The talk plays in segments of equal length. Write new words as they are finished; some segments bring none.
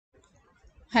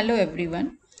Hello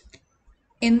everyone.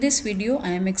 In this video, I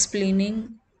am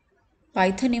explaining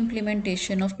Python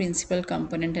implementation of principal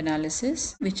component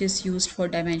analysis, which is used for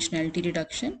dimensionality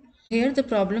reduction. Here the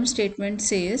problem statement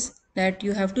says that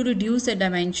you have to reduce the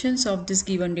dimensions of this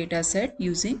given data set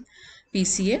using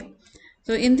PCA.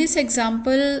 So in this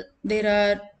example, there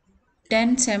are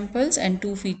 10 samples and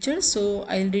 2 features. So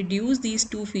I'll reduce these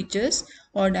 2 features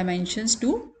or dimensions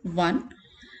to 1.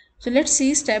 So let's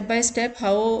see step by step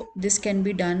how this can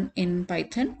be done in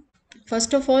Python.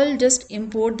 First of all, just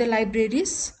import the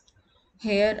libraries.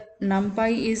 Here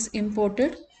NumPy is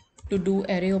imported to do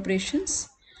array operations.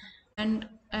 And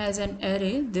as an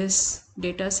array, this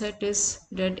data set is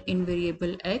read in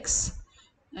variable x.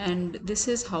 And this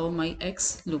is how my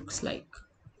x looks like.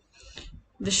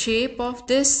 The shape of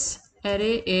this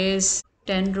array is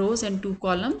 10 rows and 2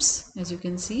 columns, as you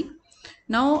can see.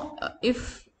 Now,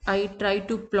 if I try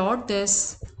to plot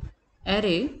this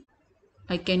array,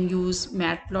 I can use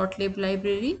matplotlib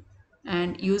library,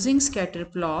 and using scatter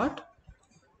plot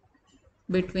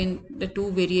between the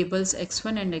two variables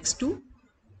x1 and x2,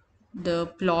 the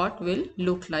plot will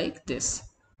look like this.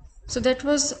 So that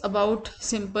was about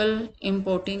simple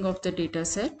importing of the data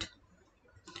set.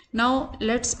 Now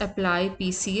let's apply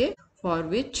PCA, for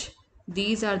which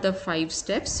these are the 5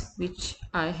 steps which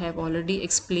I have already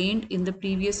explained in the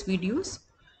previous videos.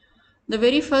 The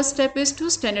very first step is to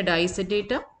standardize the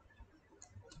data.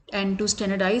 And to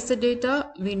standardize the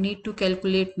data, we need to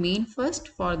calculate mean first.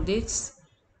 For this,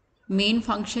 main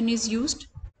function is used,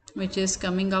 which is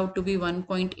coming out to be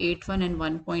 1.81 and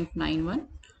 1.91.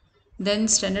 Then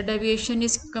standard deviation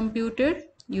is computed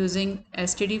using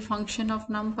std function of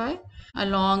NumPy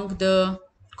along the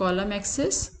column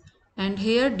axis. And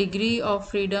here degree of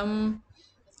freedom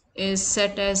is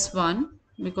set as 1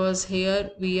 because here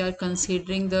we are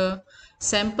considering the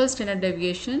sample standard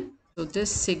deviation. So this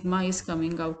sigma is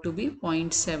coming out to be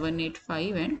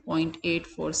 0.785 and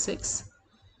 0.846.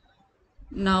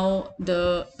 Now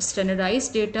the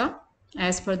standardized data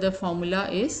as per the formula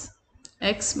is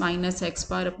x minus x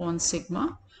bar upon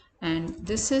sigma, and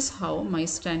this is how my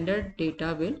standard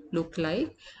data will look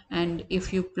like. And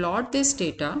if you plot this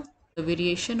data, the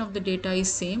variation of the data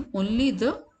is same, only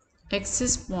the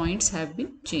axis points have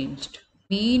been changed.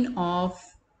 Mean of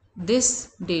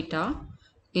this data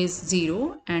is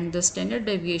 0 and the standard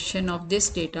deviation of this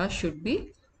data should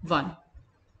be 1.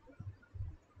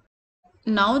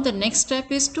 Now the next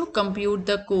step is to compute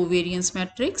the covariance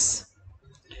matrix.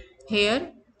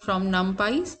 Here from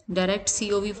NumPy, direct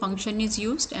COV function is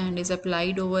used and is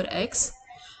applied over x,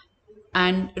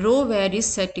 and row var is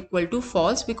set equal to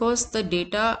false because the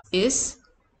data is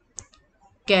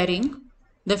carrying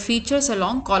the features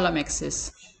along column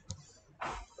axis.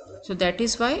 So that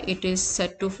is why it is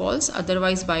set to false,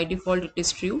 otherwise by default it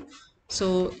is true.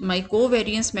 So my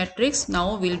covariance matrix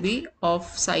now will be of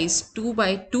size 2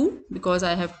 by 2 because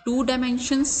I have 2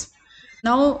 dimensions.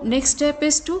 Now next step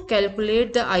is to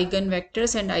calculate the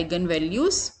eigenvectors and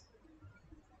eigenvalues.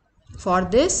 For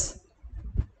this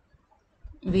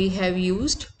we have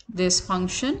used this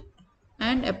function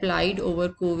and applied over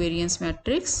covariance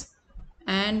matrix,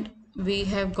 and we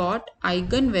have got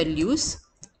eigenvalues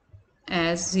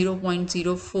as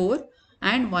 0.04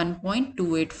 and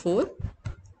 1.284,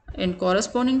 and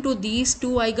corresponding to these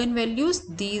two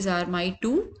eigenvalues, these are my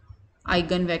two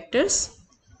eigenvectors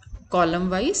column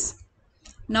wise.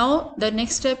 Now the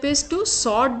next step is to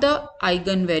sort the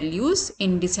eigenvalues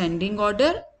in descending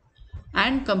order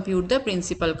and compute the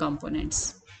principal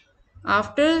components.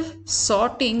 After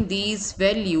sorting these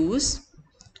values,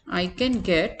 I can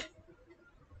get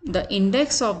the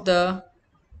index of the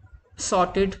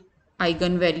sorted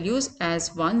eigenvalues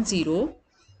as 1 0,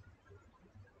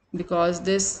 because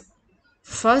this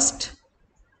first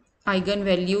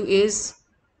eigenvalue is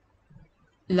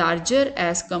larger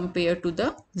as compared to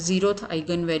the 0th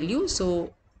eigenvalue,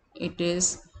 so it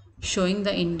is showing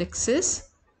the indexes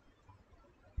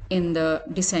in the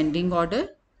descending order.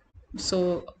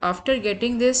 So after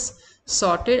getting this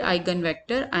sorted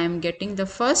eigenvector, I am getting the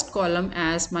first column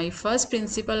as my first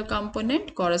principal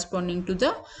component corresponding to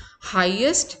the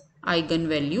highest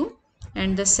eigenvalue,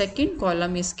 and the second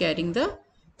column is carrying the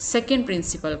second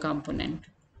principal component.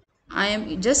 I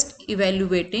am just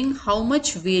evaluating how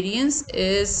much variance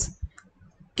is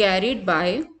carried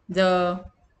by the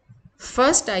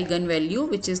first eigenvalue,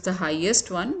 which is the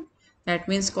highest one. That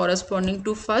means corresponding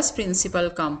to first principal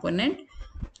component,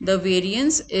 the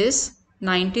variance is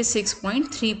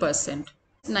 96.3%.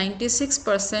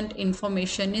 96%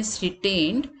 information is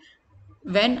retained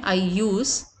when I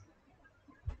use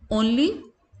only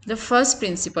the first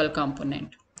principal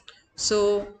component.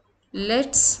 So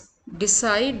let's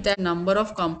decide the number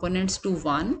of components to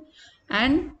 1,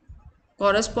 and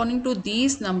corresponding to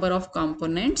these number of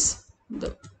components,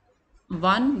 the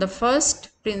first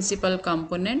principal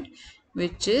component,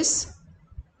 which is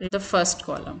the first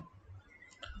column.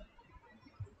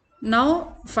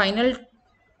 Now final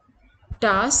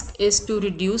task is to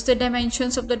reduce the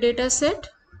dimensions of the data set,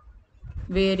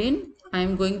 wherein I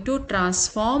am going to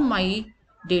transform my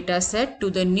data set to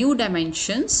the new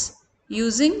dimensions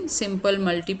using simple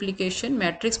multiplication,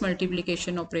 matrix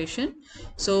multiplication operation.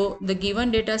 So the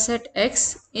given data set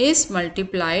X is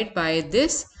multiplied by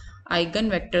this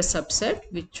eigenvector subset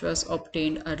which was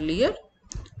obtained earlier,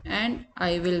 and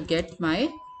I will get my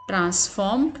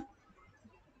transformed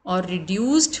or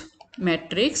reduced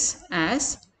matrix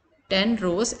as 10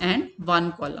 rows and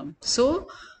 1 column. So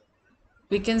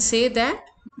we can say that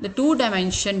the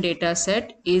two-dimension data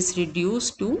set is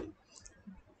reduced to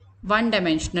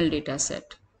one-dimensional data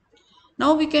set.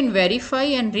 Now we can verify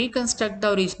and reconstruct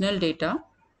the original data.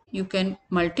 You can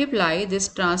multiply this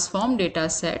transformed data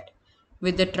set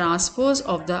with the transpose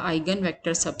of the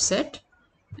eigenvector subset,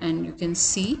 and you can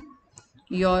see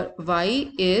your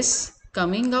y is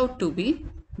coming out to be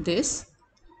this,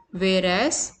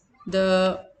 whereas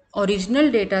the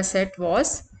original data set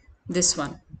was this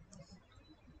one.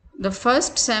 The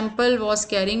first sample was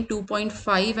carrying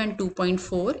 2.5 and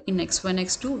 2.4 in x1,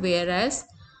 x2, whereas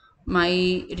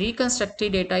my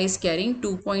reconstructed data is carrying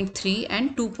 2.3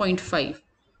 and 2.5.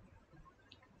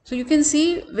 So you can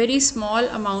see very small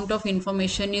amount of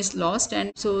information is lost,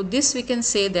 and so this we can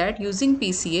say that using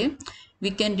PCA we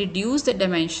can reduce the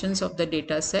dimensions of the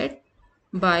data set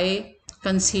by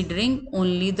considering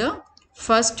only the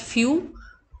first few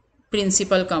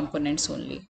principal components only.